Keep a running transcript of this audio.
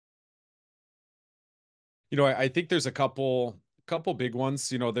I think there's a couple big ones.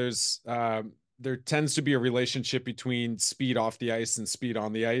 There tends to be a relationship between speed off the ice and speed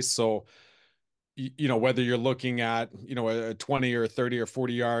on the ice. So, whether you're looking at, a 20 or 30 or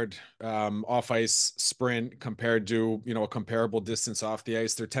 40 yard off ice sprint compared to, a comparable distance off the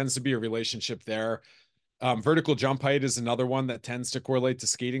ice, there tends to be a relationship there. Vertical jump height is another one that tends to correlate to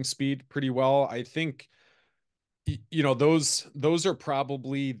skating speed pretty well. I think, those are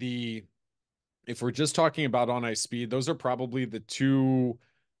probably if we're just talking about on ice speed, those are probably the two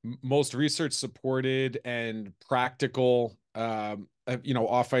most research supported and practical,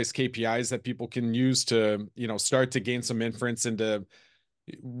 off ice KPIs that people can use to, start to gain some inference into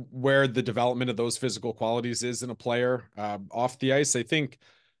where the development of those physical qualities is in a player off the ice. I think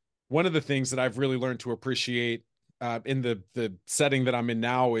one of the things that I've really learned to appreciate in the setting that I'm in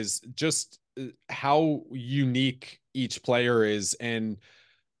now is just how unique each player is, and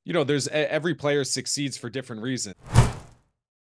there's every player succeeds for different reasons.